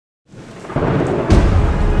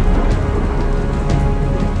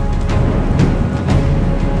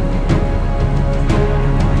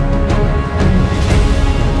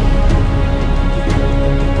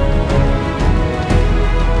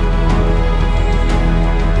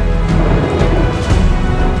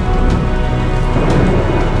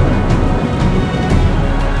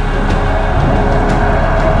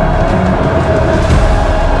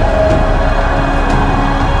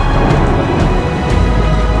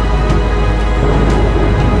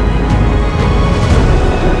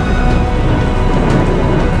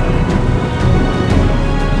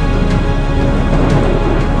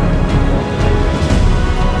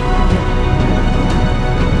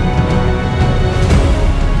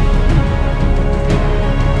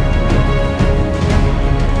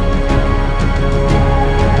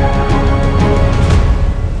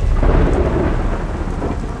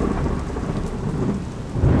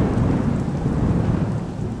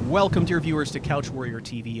Welcome, dear viewers, to Couch Warrior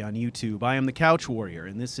TV on YouTube. I am the Couch Warrior,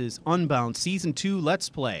 and this is Unbound Season 2 Let's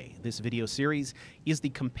Play. This video series is the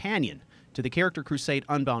companion to the Character Crusade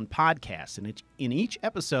Unbound podcast, and in each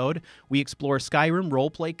episode, we explore Skyrim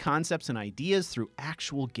roleplay concepts and ideas through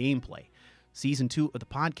actual gameplay. Season 2 of the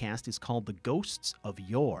podcast is called The Ghosts of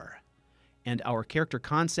Yore, and our character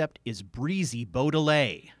concept is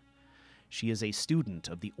Bodilette. She is a student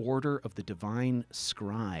of the Order of the Divine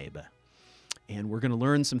Scribe. And we're going to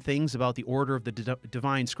learn some things about the Order of the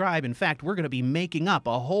Divine Scribe. In fact, we're going to be making up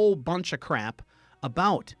a whole bunch of crap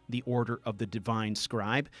about the Order of the Divine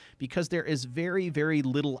Scribe because there is very, very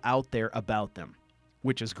little out there about them,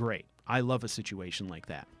 which is great. I love a situation like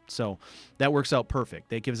that. So that works out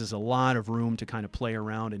perfect. That gives us a lot of room to kind of play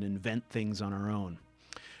around and invent things on our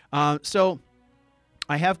own. So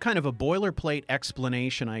I have kind of a boilerplate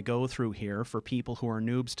explanation I go through here for people who are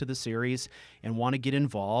noobs to the series and want to get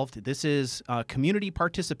involved. This is community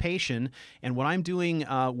participation, and what I'm doing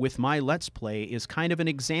with my Let's Play is kind of an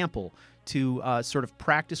example to sort of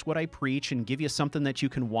practice what I preach and give you something that you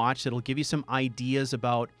can watch that'll give you some ideas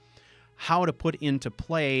about how to put into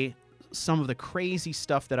play some of the crazy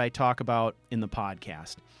stuff that I talk about in the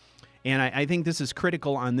podcast. And I think this is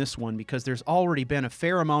critical on this one because there's already been a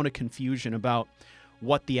fair amount of confusion about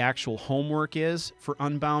what the actual homework is for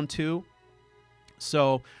Unbound 2.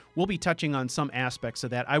 So we'll be touching on some aspects of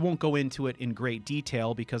that. I won't go into it in great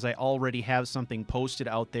detail because I already have something posted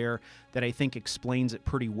out there that I think explains it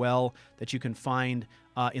pretty well that you can find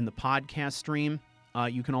in the podcast stream.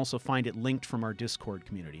 You can also find it linked from our Discord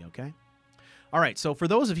community, okay? All right, so for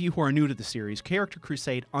those of you who are new to the series, Character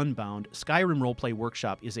Crusade Unbound Skyrim Roleplay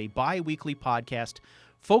Workshop is a bi-weekly podcast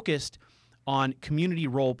focused on community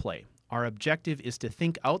roleplay. Our objective is to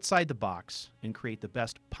think outside the box and create the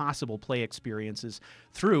best possible play experiences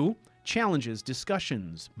through challenges,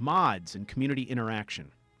 discussions, mods, and community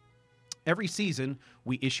interaction. Every season,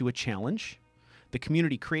 we issue a challenge, the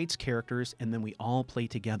community creates characters, and then we all play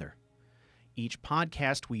together. Each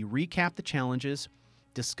podcast, we recap the challenges,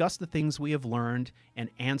 discuss the things we have learned, and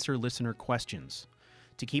answer listener questions.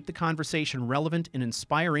 To keep the conversation relevant and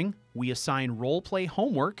inspiring, we assign roleplay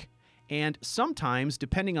homework, and sometimes,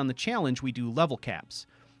 depending on the challenge, we do level caps.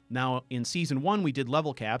 Now, in Season 1, we did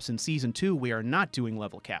level caps. In Season 2, we are not doing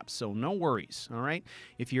level caps, so no worries, all right?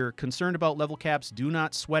 If you're concerned about level caps, do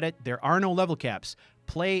not sweat it. There are no level caps.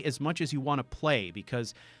 Play as much as you want to play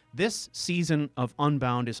because this season of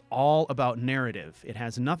Unbound is all about narrative. It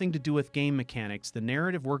has nothing to do with game mechanics. The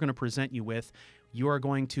narrative we're going to present you with, you are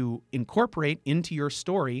going to incorporate into your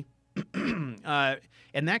story.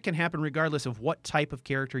 And that can happen regardless of what type of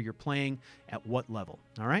character you're playing at what level,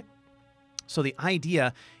 all right? So the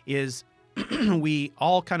idea is we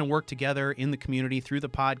all kind of work together in the community through the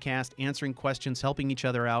podcast, answering questions, helping each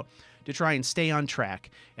other out to try and stay on track,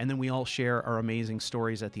 and then we all share our amazing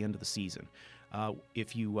stories at the end of the season.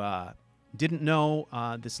 If you didn't know,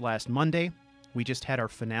 this last Monday, we just had our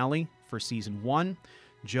finale for Season 1.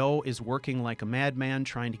 Joe is working like a madman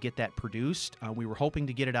trying to get that produced. We were hoping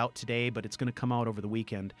to get it out today, but it's going to come out over the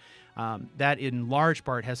weekend. That in large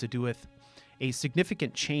part has to do with a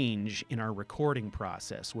significant change in our recording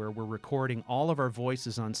process where we're recording all of our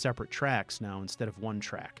voices on separate tracks now instead of one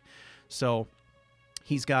track. So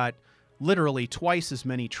he's got literally twice as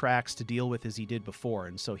many tracks to deal with as he did before,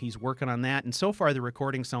 and so he's working on that. And so far the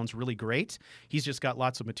recording sounds really great. He's just got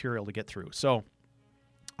lots of material to get through. So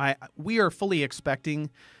we are fully expecting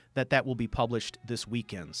that will be published this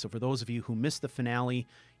weekend. So for those of you who missed the finale,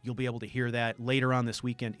 you'll be able to hear that later on this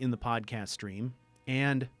weekend in the podcast stream.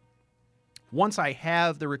 And once I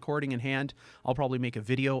have the recording in hand, I'll probably make a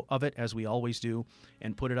video of it, as we always do,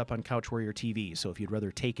 and put it up on Couch Warrior TV. So if you'd rather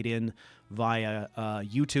take it in via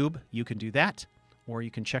YouTube, you can do that, or you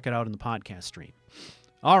can check it out in the podcast stream.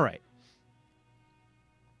 All right.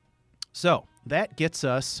 So that gets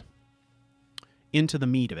us into the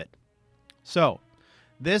meat of it. So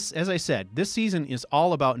this, as I said, this season is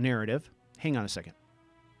all about narrative. Hang on a second.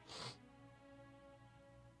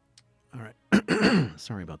 All right.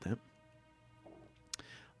 Sorry about that.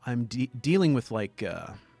 I'm dealing with like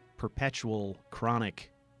perpetual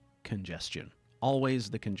chronic congestion. Always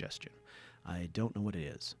the congestion. I don't know what it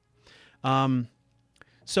is.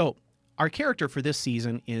 So our character for this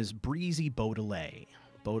season is Bodilette.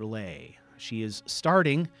 Bodilette. She is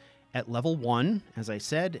starting at level 1, as I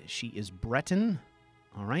said. She is Breton,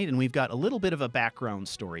 all right, and we've got a little bit of a background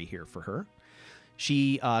story here for her.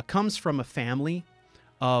 She comes from a family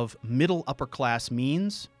of middle upper class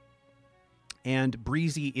means, and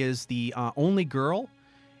Breezy is the only girl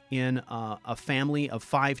in a family of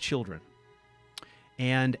 5 children.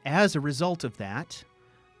 And as a result of that,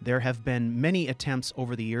 There have been many attempts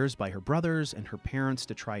over the years by her brothers and her parents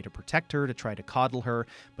to try to protect her, to try to coddle her,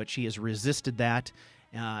 but she has resisted that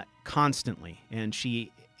constantly. And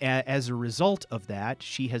she, as a result of that,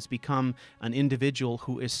 she has become an individual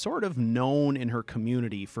who is sort of known in her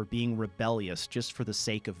community for being rebellious, just for the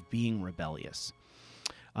sake of being rebellious.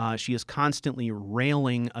 She is constantly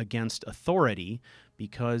railing against authority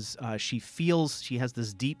because she feels, she has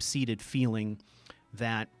this deep-seated feeling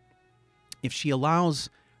that if she allows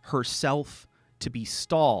herself to be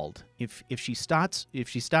stalled, if she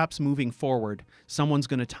stops moving forward, someone's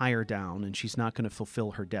going to tie her down and she's not going to fulfill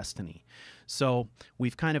her destiny. So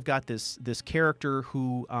we've kind of got this character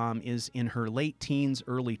who is in her late teens,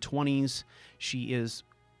 early 20s. She is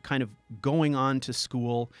kind of going on to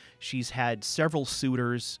school. She's had several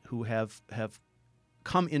suitors who have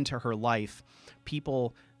come into her life,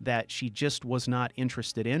 people that she just was not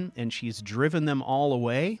interested in, and she's driven them all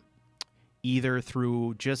away, either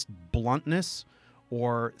through just bluntness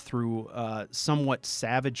or through somewhat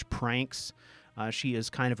savage pranks. She is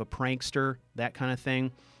kind of a prankster, that kind of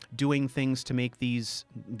thing, doing things to make these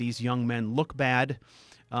young men look bad,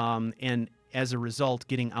 and as a result,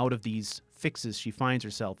 getting out of these fixes she finds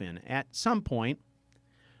herself in. At some point,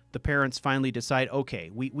 the parents finally decide, okay,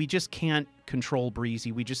 we just can't control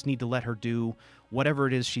Breezy. We just need to let her do whatever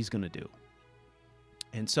it is she's going to do.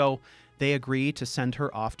 And so they agree to send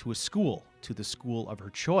her off to a school, to the school of her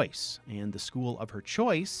choice. And the school of her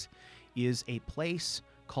choice is a place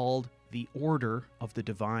called the Order of the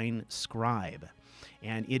Divine Scribe.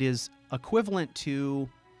 And it is equivalent to,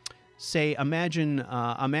 say,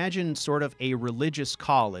 imagine sort of a religious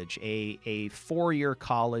college, a four-year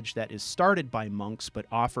college that is started by monks but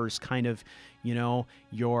offers kind of, you know,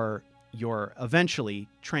 your eventually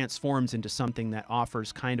transforms into something that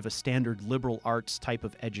offers kind of a standard liberal arts type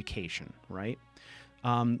of education, right?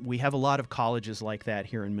 We have a lot of colleges like that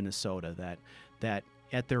here in Minnesota that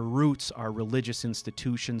at their roots are religious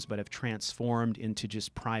institutions but have transformed into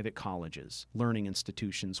just private colleges, learning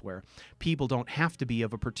institutions where people don't have to be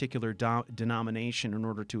of a particular denomination in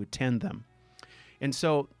order to attend them. And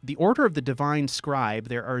so the Order of the Divine Scribe,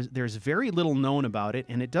 there's very little known about it,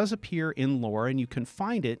 and it does appear in lore, and you can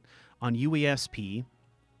find it on UESP.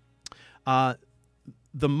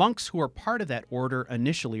 The monks who are part of that order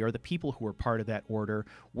initially, or the people who are part of that order,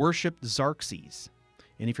 worshipped Xarxes.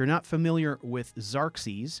 And if you're not familiar with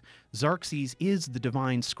Xarxes, Xarxes is the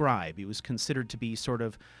divine scribe. He was considered to be sort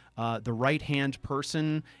of the right-hand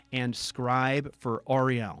person and scribe for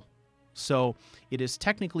Auriel. So it is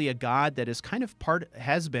technically a god that is kind of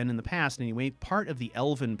has been in the past anyway, part of the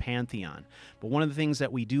elven pantheon. But one of the things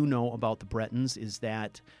that we do know about the Bretons is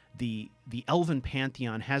that the elven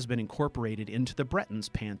pantheon has been incorporated into the Bretons'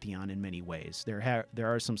 pantheon in many ways. There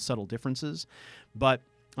are some subtle differences, but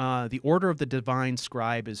the Order of the Divine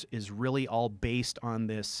Scribe is really all based on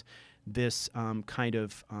this kind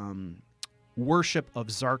of worship of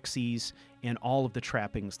Xarxes and all of the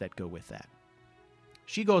trappings that go with that.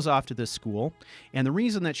 She goes off to this school, and the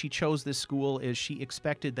reason that she chose this school is she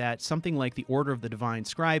expected that something like the Order of the Divine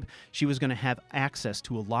Scribe, she was going to have access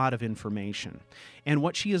to a lot of information. And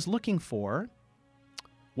what she is looking for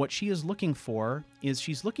is she's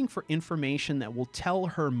looking for information that will tell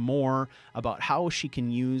her more about how she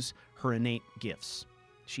can use her innate gifts.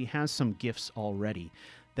 She has some gifts already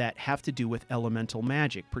that have to do with elemental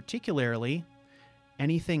magic, particularly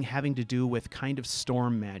anything having to do with kind of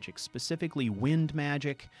storm magic, specifically wind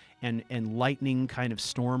magic and lightning kind of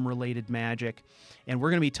storm-related magic. And we're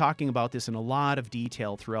going to be talking about this in a lot of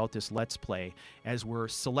detail throughout this Let's Play as we're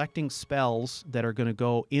selecting spells that are going to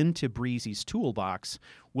go into Breezy's toolbox.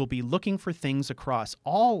 We'll be looking for things across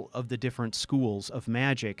all of the different schools of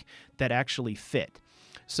magic that actually fit.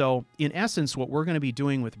 So in essence, what we're going to be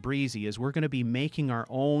doing with Breezy is we're going to be making our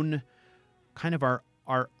own, kind of our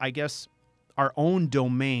I guess, our own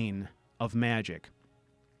domain of magic.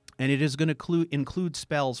 And it is going to include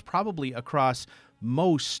spells probably across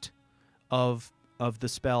most of the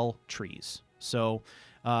spell trees. So,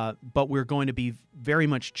 but we're going to be very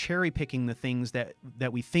much cherry-picking the things that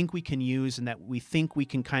we think we can use and that we think we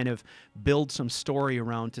can kind of build some story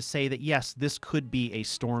around to say that, yes, this could be a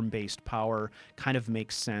storm-based power, kind of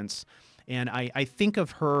makes sense. And I think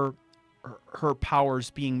of her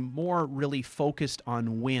powers being more really focused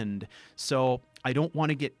on wind. So I don't want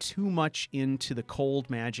to get too much into the cold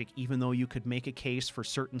magic, even though you could make a case for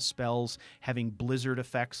certain spells having blizzard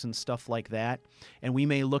effects and stuff like that. And we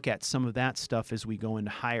may look at some of that stuff as we go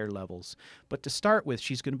into higher levels. But to start with,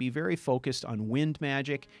 she's going to be very focused on wind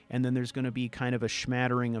magic, and then there's going to be kind of a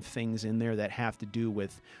smattering of things in there that have to do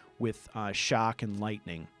with shock and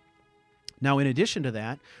lightning. Now, in addition to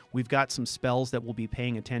that, we've got some spells that we'll be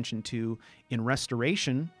paying attention to in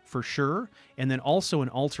restoration for sure, and then also in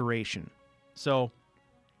alteration. So,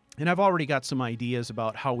 and I've already got some ideas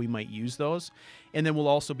about how we might use those. And then we'll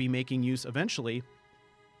also be making use eventually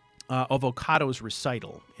of Okado's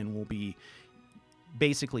recital, and we'll be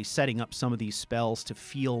basically setting up some of these spells to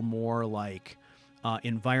feel more like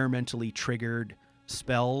environmentally triggered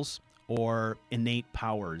spells or innate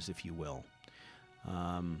powers, if you will.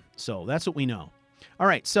 So that's what we know. All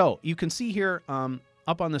right, so you can see here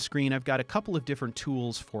up on the screen, I've got a couple of different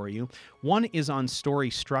tools for you. One is on story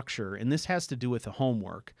structure, and this has to do with the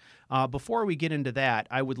homework. Before we get into that,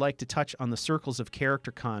 I would like to touch on the circles of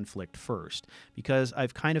character conflict first, because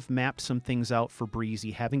I've kind of mapped some things out for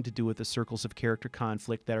Breezy having to do with the circles of character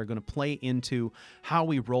conflict that are going to play into how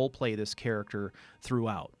we role play this character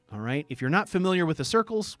throughout. All right, if you're not familiar with the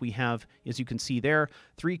circles, we have, as you can see there,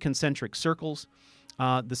 3 concentric circles.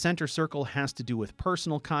 The center circle has to do with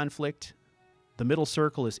personal conflict. The middle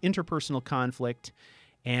circle is interpersonal conflict,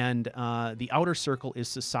 and the outer circle is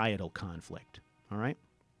societal conflict. All right?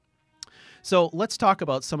 So let's talk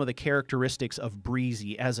about some of the characteristics of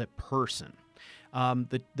Breezy as a person.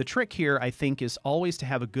 The trick here, I think, is always to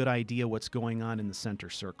have a good idea what's going on in the center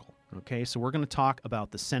circle. Okay, so we're going to talk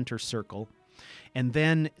about the center circle. And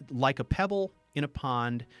then, like a pebble in a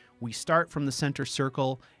pond, we start from the center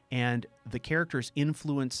circle, and the character's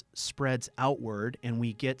influence spreads outward, and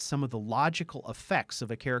we get some of the logical effects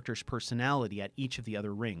of a character's personality at each of the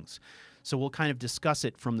other rings. So we'll kind of discuss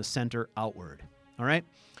it from the center outward. All right?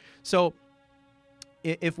 So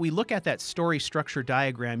if we look at that story structure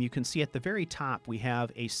diagram, you can see at the very top we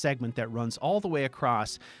have a segment that runs all the way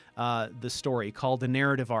across the story called the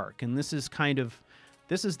narrative arc. And this is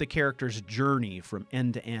the character's journey from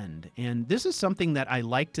end to end. And this is something that I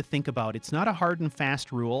like to think about. It's not a hard and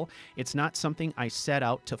fast rule. It's not something I set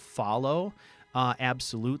out to follow,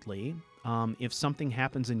 absolutely. If something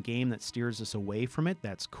happens in game that steers us away from it,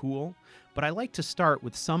 that's cool. But I like to start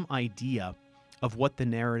with some idea of what the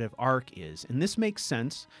narrative arc is. And this makes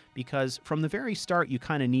sense because from the very start, you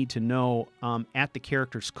kind of need to know at the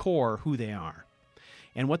character's core who they are.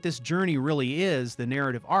 And what this journey really is, the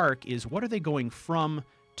narrative arc, is what are they going from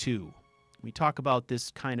to? We talk about this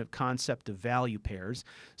kind of concept of value pairs.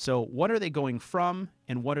 So what are they going from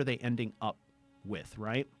and what are they ending up with,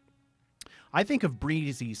 right? I think of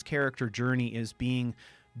Breezy's character journey as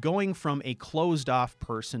going from a closed-off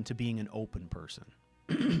person to being an open person.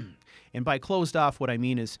 And by closed off, what I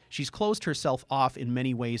mean is she's closed herself off in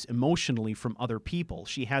many ways emotionally from other people.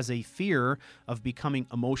 She has a fear of becoming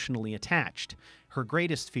emotionally attached. Her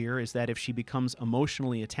greatest fear is that if she becomes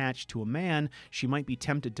emotionally attached to a man, she might be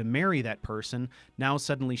tempted to marry that person. Now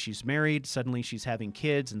suddenly she's married, suddenly she's having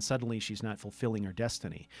kids, and suddenly she's not fulfilling her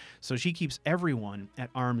destiny. So she keeps everyone at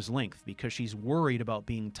arm's length because she's worried about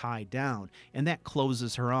being tied down, and that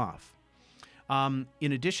closes her off.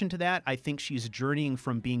 In addition to that, I think she's journeying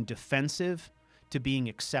from being defensive to being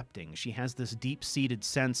accepting. She has this deep-seated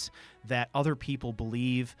sense that other people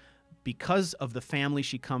believe because of the family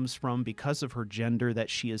she comes from, because of her gender, that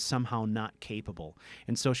she is somehow not capable.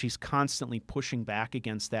 And so she's constantly pushing back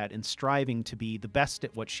against that and striving to be the best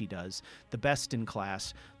at what she does, the best in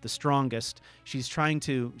class, the strongest. She's trying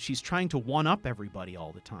to one-up everybody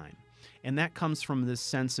all the time. And that comes from this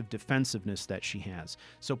sense of defensiveness that she has.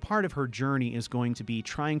 So part of her journey is going to be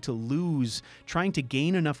trying to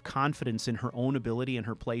gain enough confidence in her own ability and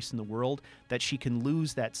her place in the world that she can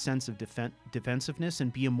lose that sense of defensiveness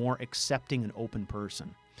and be a more accepting and open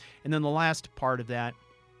person. And then the last part of that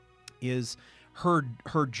is her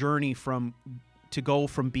journey to go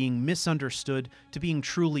from being misunderstood to being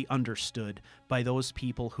truly understood by those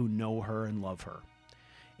people who know her and love her.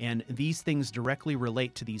 And these things directly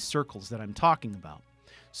relate to these circles that I'm talking about.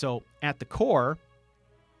 So at the core,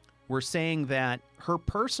 we're saying that her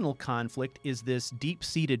personal conflict is this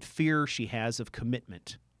deep-seated fear she has of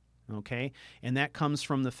commitment, okay? And that comes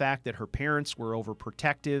from the fact that her parents were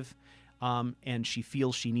overprotective, and she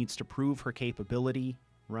feels she needs to prove her capability,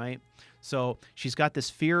 right? So she's got this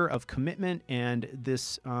fear of commitment and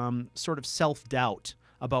this sort of self-doubt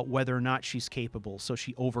about whether or not she's capable, so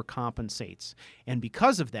she overcompensates. And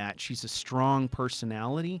because of that, she's a strong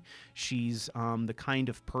personality. She's the kind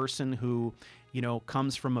of person who,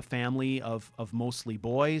 comes from a family of mostly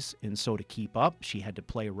boys, and so to keep up, she had to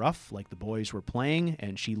play rough like the boys were playing,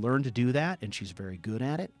 and she learned to do that, and she's very good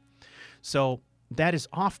at it. So that is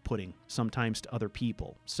off-putting sometimes to other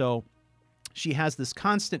people. So She has this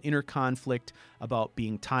constant inner conflict about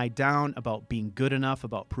being tied down, about being good enough,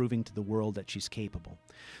 about proving to the world that she's capable.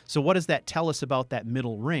 So what does that tell us about that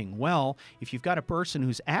middle ring? Well, if you've got a person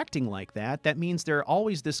who's acting like that, that means they're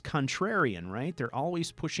always this contrarian, right? They're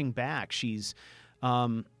always pushing back. She's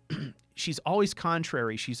always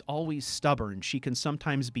contrary. She's always stubborn. She can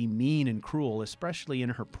sometimes be mean and cruel, especially in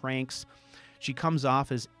her pranks. She comes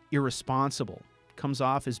off as irresponsible, comes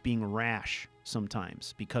off as being rash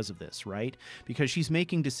sometimes because of this, right? Because she's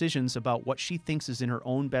making decisions about what she thinks is in her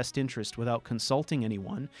own best interest without consulting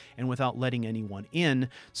anyone and without letting anyone in.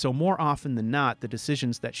 So more often than not, the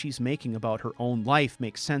decisions that she's making about her own life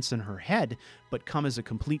make sense in her head, but come as a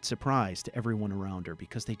complete surprise to everyone around her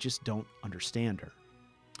because they just don't understand her.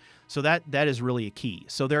 So that is really a key.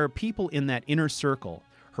 So there are people in that inner circle,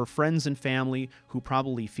 her friends and family, who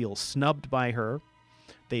probably feel snubbed by her.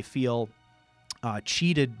 They feel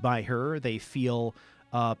cheated by her. They feel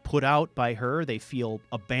put out by her. They feel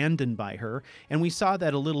abandoned by her. And we saw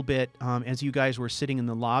that a little bit as you guys were sitting in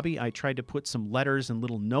the lobby. I tried to put some letters and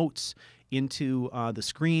little notes into the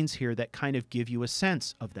screens here that kind of give you a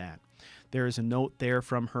sense of that. There is a note there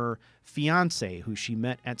from her fiance who she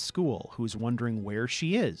met at school, who's wondering where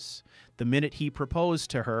she is. The minute he proposed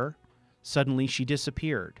to her, suddenly she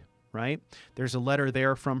disappeared, right? There's a letter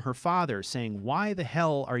there from her father saying, "Why the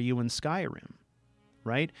hell are you in Skyrim?"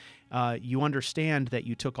 Right? You understand that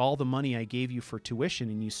you took all the money I gave you for tuition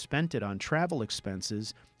and you spent it on travel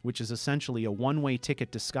expenses, which is essentially a one-way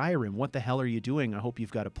ticket to Skyrim. What the hell are you doing? I hope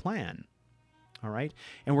you've got a plan. All right?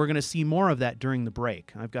 And we're going to see more of that during the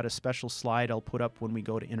break. I've got a special slide I'll put up when we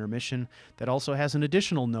go to intermission that also has an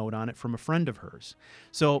additional note on it from a friend of hers.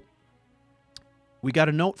 So we got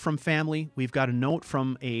a note from family, we've got a note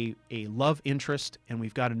from a love interest, and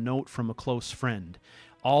we've got a note from a close friend,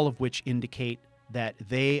 all of which indicate that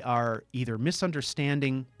they are either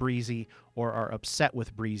misunderstanding Breezy or are upset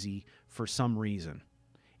with Breezy for some reason.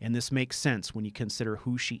 And this makes sense when you consider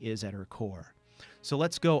who she is at her core. So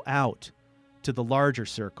let's go out to the larger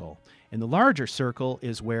circle. And the larger circle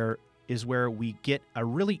is where we get a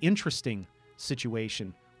really interesting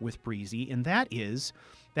situation with Breezy, and that is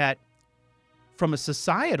that from a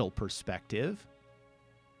societal perspective,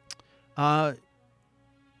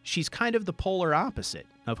 she's kind of the polar opposite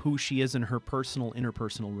of who she is in her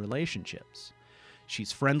interpersonal relationships.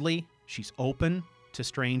 She's friendly, she's open to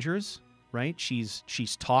strangers, right? She's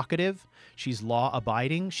talkative, she's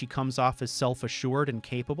law-abiding, she comes off as self-assured and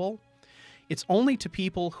capable. It's only to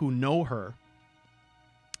people who know her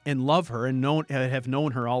and love her and have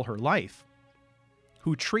known her all her life,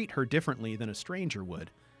 who treat her differently than a stranger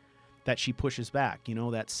would, that she pushes back. You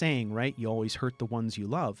know that saying, right? You always hurt the ones you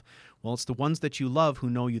love. Well, it's the ones that you love who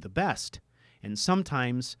know you the best. And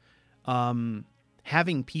sometimes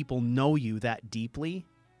having people know you that deeply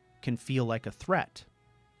can feel like a threat.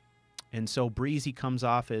 And so Breezy comes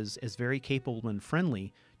off as very capable and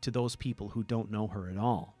friendly to those people who don't know her at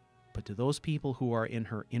all. But to those people who are in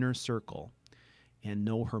her inner circle and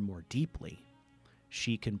know her more deeply,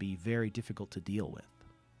 she can be very difficult to deal with.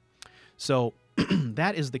 So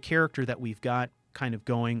that is the character that we've got kind of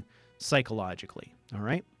going psychologically, all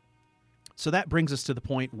right? So that brings us to the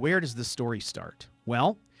point, where does the story start?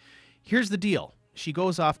 Well, here's the deal. She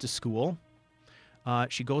goes off to school.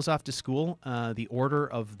 The Order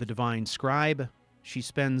of the Divine Scribe. She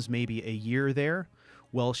spends maybe a year there.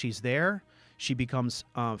 While she's there, she becomes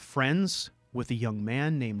friends with a young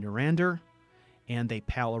man named Narander, and they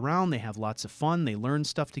pal around, they have lots of fun, they learn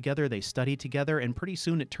stuff together, they study together, and pretty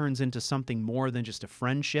soon it turns into something more than just a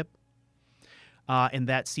friendship. And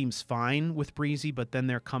that seems fine with Breezy, but then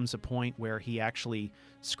there comes a point where he actually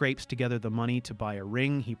scrapes together the money to buy a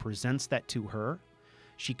ring. He presents that to her.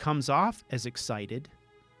 She comes off as excited,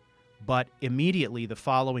 but immediately the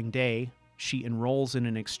following day, she enrolls in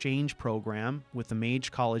an exchange program with the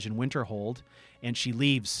Mage College in Winterhold, and she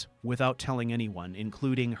leaves without telling anyone,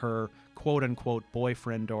 including her quote-unquote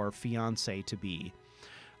boyfriend or fiancé-to-be.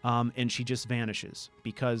 And she just vanishes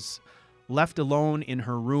because left alone in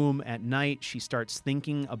her room at night, she starts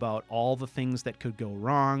thinking about all the things that could go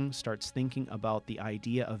wrong, starts thinking about the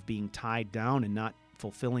idea of being tied down and not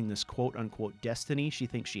fulfilling this quote-unquote destiny she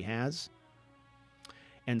thinks she has.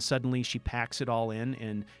 And suddenly she packs it all in,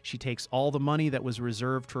 and she takes all the money that was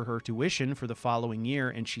reserved for her tuition for the following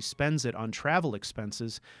year, and she spends it on travel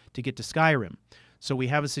expenses to get to Skyrim. So we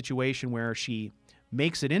have a situation where she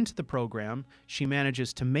makes it into the program, she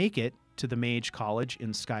manages to make it to the Mage College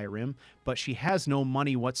in Skyrim, but she has no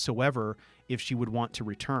money whatsoever if she would want to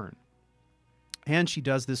return. And she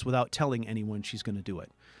does this without telling anyone she's going to do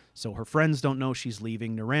it. So her friends don't know she's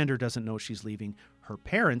leaving, Narander doesn't know she's leaving, her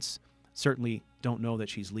parents certainly don't know that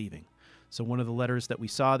she's leaving. So one of the letters that we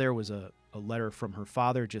saw there was a letter from her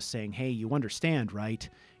father just saying, hey, you understand, right?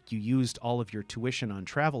 You used all of your tuition on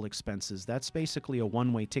travel expenses. That's basically a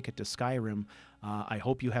one-way ticket to Skyrim. I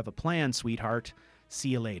hope you have a plan, sweetheart. See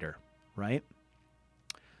you later, right?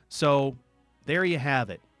 So there you have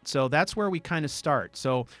it. So that's where we kind of start.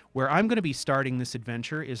 So where I'm going to be starting this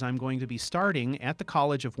adventure is I'm going to be starting at the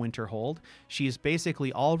College of Winterhold. She has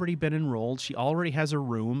basically already been enrolled. She already has a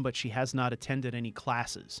room, but she has not attended any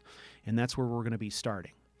classes. And that's where we're going to be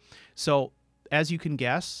starting. So as you can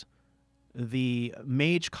guess, the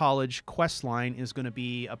Mage College quest line is going to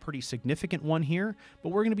be a pretty significant one here, but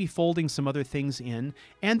we're going to be folding some other things in,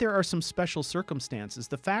 and there are some special circumstances.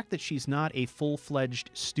 The fact that she's not a full-fledged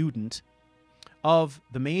student of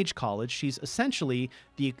the Mage College, she's essentially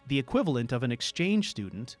the equivalent of an exchange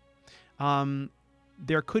student.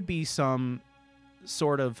 There could be some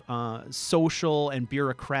sort of social and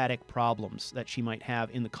bureaucratic problems that she might have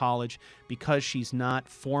in the college because she's not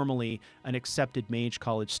formally an accepted Mage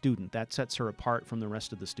College student. That sets her apart from the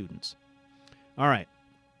rest of the students. All right.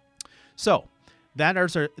 So that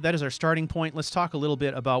is our starting point. Let's talk a little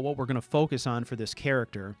bit about what we're going to focus on for this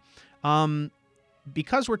character.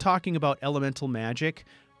 Because we're talking about elemental magic,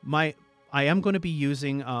 I am going to be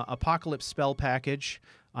using Apocalypse spell package.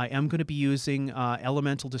 I am going to be using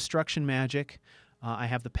elemental destruction magic. I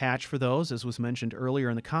have the patch for those, as was mentioned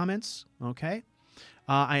earlier in the comments. Okay.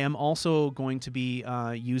 I am also going to be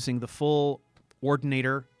using the full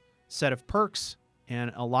Ordinator set of perks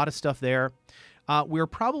and a lot of stuff there. We're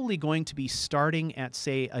probably going to be starting at,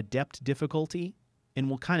 say, Adept difficulty, and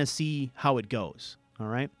we'll kind of see how it goes. All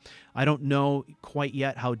right. I don't know quite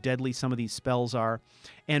yet how deadly some of these spells are.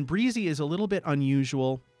 And Breezy is a little bit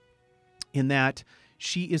unusual in that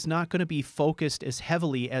she is not going to be focused as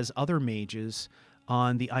heavily as other mages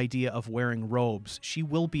on the idea of wearing robes. She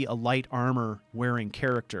will be a light armor wearing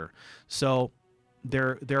character. So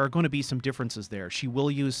there are going to be some differences there. She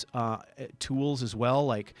will use tools as well,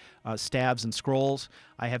 like stabs and scrolls.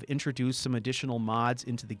 I have introduced some additional mods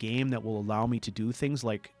into the game that will allow me to do things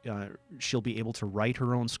like she'll be able to write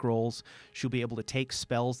her own scrolls. She'll be able to take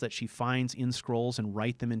spells that she finds in scrolls and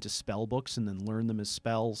write them into spell books and then learn them as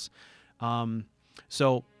spells.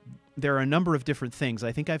 So there are a number of different things.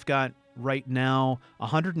 I think I've got right now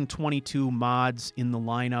 122 mods in the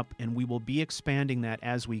lineup, and we will be expanding that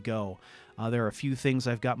as we go. There are a few things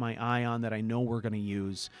I've got my eye on that I know we're going to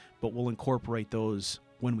use, but we'll incorporate those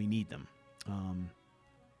when we need them.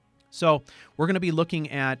 So we're going to be looking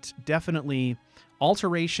at definitely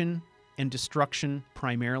alteration and destruction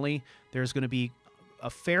primarily. There's going to be a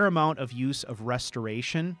fair amount of use of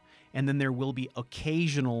restoration, and then there will be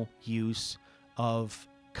occasional use of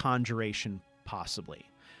conjuration, possibly.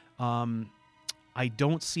 I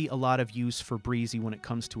don't see a lot of use for Breezy when it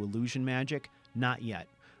comes to illusion magic, not yet.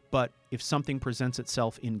 But if something presents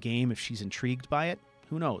itself in game, if she's intrigued by it,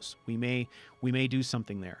 who knows? We may do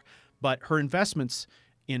something there. But her investments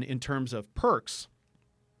in terms of perks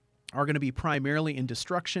are going to be primarily in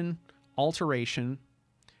destruction, alteration,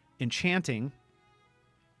 enchanting,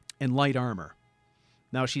 and light armor.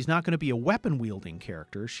 Now, she's not going to be a weapon-wielding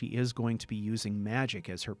character. She is going to be using magic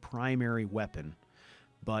as her primary weapon.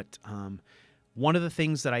 But one of the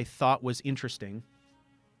things that I thought was interesting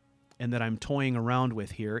and that I'm toying around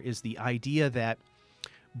with here is the idea that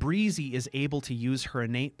Breezy is able to use her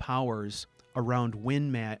innate powers around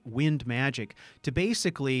wind magic to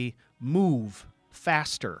basically move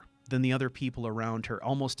faster than the other people around her,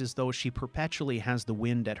 almost as though she perpetually has the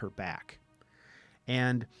wind at her back.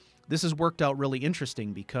 And this has worked out really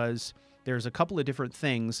interesting because there's a couple of different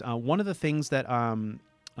things. One of the things that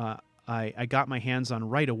I got my hands on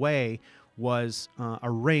right away was a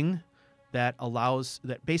ring that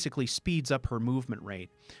basically speeds up her movement rate.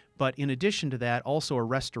 But in addition to that, also a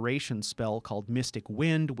restoration spell called Mystic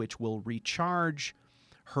Wind, which will recharge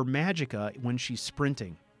her magicka when she's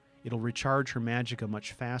sprinting. It'll recharge her magicka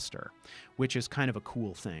much faster, which is kind of a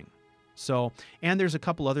cool thing. So, and there's a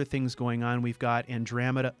couple other things going on. We've got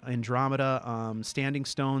Andromeda standing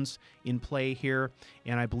stones in play here,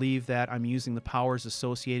 and I believe that I'm using the powers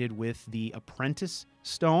associated with the Apprentice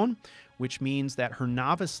Stone, which means that her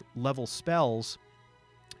novice level spells,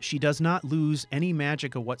 she does not lose any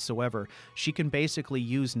magicka whatsoever. She can basically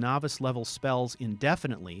use novice level spells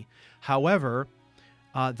indefinitely. However,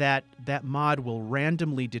 that mod will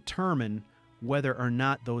randomly determine whether or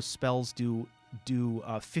not those spells do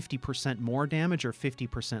 50% more damage or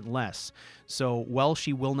 50% less. So while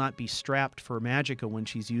she will not be strapped for magicka when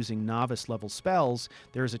she's using novice level spells,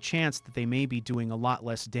 there's a chance that they may be doing a lot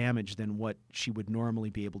less damage than what she would normally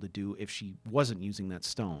be able to do if she wasn't using that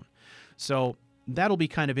stone. So that'll be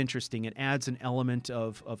kind of interesting. It adds an element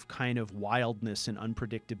of kind of wildness and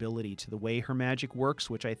unpredictability to the way her magic works,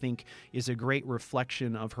 which I think is a great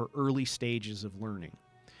reflection of her early stages of learning.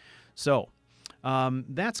 So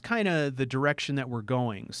that's kind of the direction that we're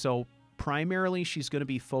going. So primarily, she's going to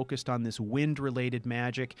be focused on this wind-related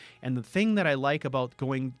magic, and the thing that I like about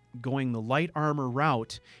going the light armor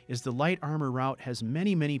route is the light armor route has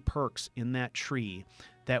many, many perks in that tree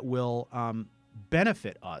that will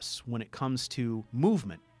benefit us when it comes to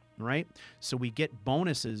movement, right? So we get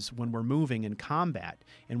bonuses when we're moving in combat,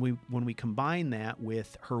 and when we combine that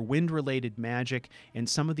with her wind-related magic and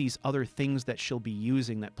some of these other things that she'll be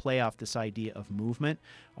using that play off this idea of movement,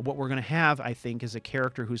 what we're going to have, I think, is a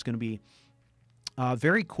character who's going to be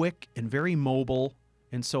very quick and very mobile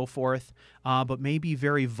and so forth, but maybe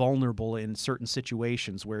very vulnerable in certain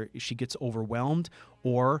situations where she gets overwhelmed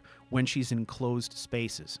or when she's in closed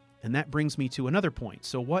spaces. And that brings me to another point.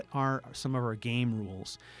 So what are some of our game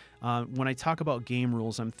rules? When I talk about game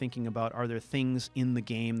rules, I'm thinking about, are there things in the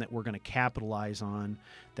game that we're going to capitalize on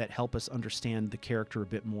that help us understand the character a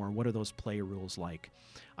bit more? What are those play rules like?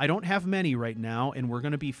 I don't have many right now, and we're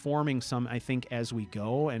going to be forming some, I think, as we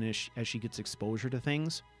go and as she gets exposure to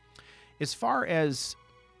things. As far as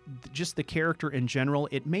just the character in general,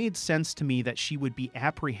 it made sense to me that she would be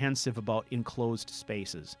apprehensive about enclosed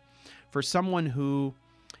spaces. For someone who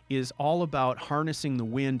is all about harnessing the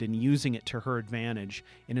wind and using it to her advantage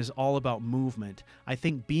and is all about movement, I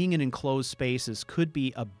think being in enclosed spaces could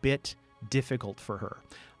be a bit difficult for her.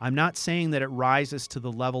 I'm not saying that it rises to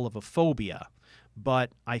the level of a phobia, but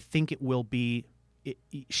I think it will be,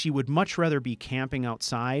 she would much rather be camping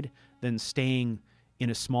outside than staying in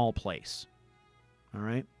a small place. All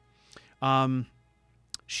right?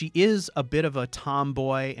 She is a bit of a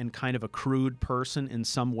tomboy and kind of a crude person in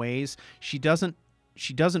some ways. She doesn't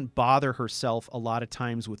bother herself a lot of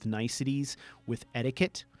times with niceties, with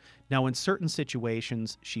etiquette. Now, in certain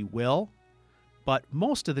situations, she will, but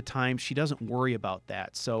most of the time, she doesn't worry about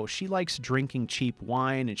that. So she likes drinking cheap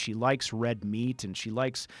wine, and she likes red meat, and she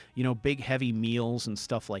likes, big, heavy meals and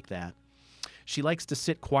stuff like that. She likes to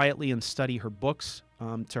sit quietly and study her books.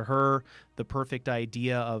 To her, the perfect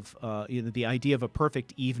idea of the idea of a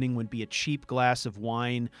perfect evening would be a cheap glass of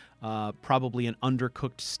wine, probably an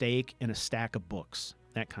undercooked steak, and a stack of books,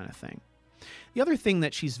 that kind of thing. The other thing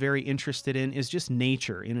that she's very interested in is just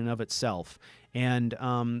nature in and of itself. And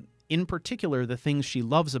in particular, the things she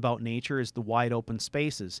loves about nature is the wide open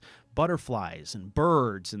spaces, butterflies and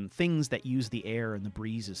birds and things that use the air and the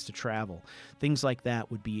breezes to travel. Things like that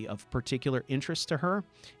would be of particular interest to her,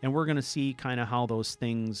 and we're going to see kind of how those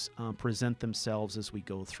things present themselves as we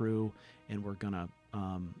go through, and we're going to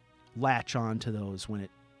latch on to those when it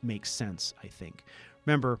makes sense, I think.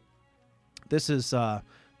 Remember, this is a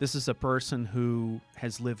person who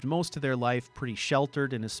has lived most of their life pretty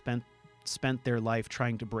sheltered and has spent their life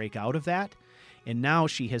trying to break out of that, and now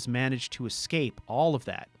she has managed to escape all of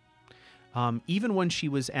that. Even when she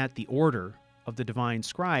was at the order of the Divine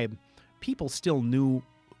Scribe, people still knew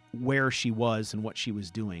where she was and what she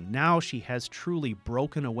was doing. Now she has truly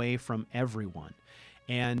broken away from everyone,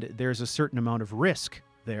 and there's a certain amount of risk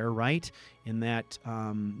there, right? In that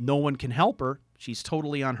no one can help her. She's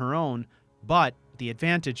totally on her own, but the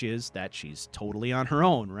advantage is that she's totally on her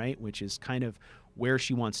own, right? Which is kind of where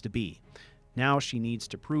she wants to be. Now she needs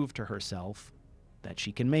to prove to herself that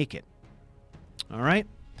she can make it. All right?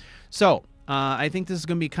 So, I think this is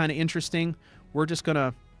going to be kind of interesting. We're just going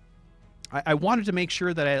to... I wanted to make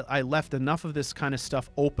sure that I left enough of this kind of stuff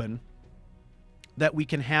open that we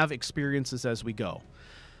can have experiences as we go.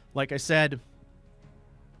 Like I said,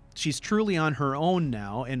 she's truly on her own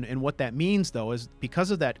now, and what that means, though, is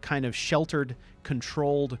because of that kind of sheltered,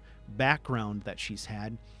 controlled background that she's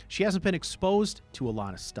had, she hasn't been exposed to a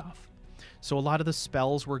lot of stuff. So a lot of the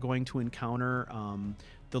spells we're going to encounter,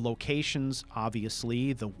 the locations,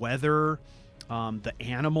 obviously, the weather, the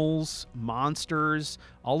animals, monsters,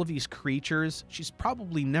 all of these creatures, she's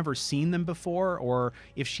probably never seen them before, or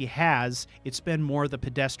if she has, it's been more the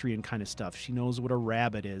pedestrian kind of stuff. She knows what a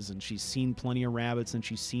rabbit is, and she's seen plenty of rabbits, and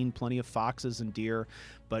she's seen plenty of foxes and deer,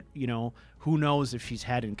 but, who knows if she's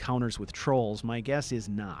had encounters with trolls? My guess is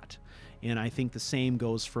not. And I think the same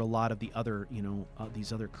goes for a lot of the other,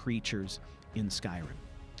 these other creatures in Skyrim.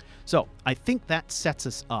 So I think that sets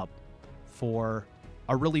us up for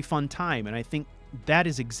a really fun time, and I think that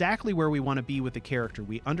is exactly where we want to be with the character.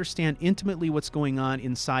 We understand intimately what's going on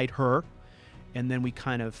inside her, and then we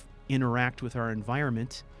kind of interact with our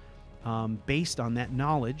environment based on that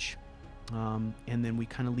knowledge And then we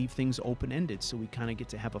kind of leave things open-ended, so we kind of get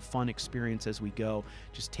to have a fun experience as we go,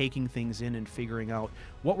 just taking things in and figuring out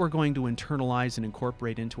what we're going to internalize and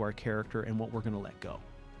incorporate into our character and what we're going to let go.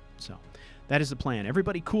 So that is the plan.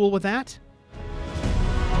 Everybody cool with that?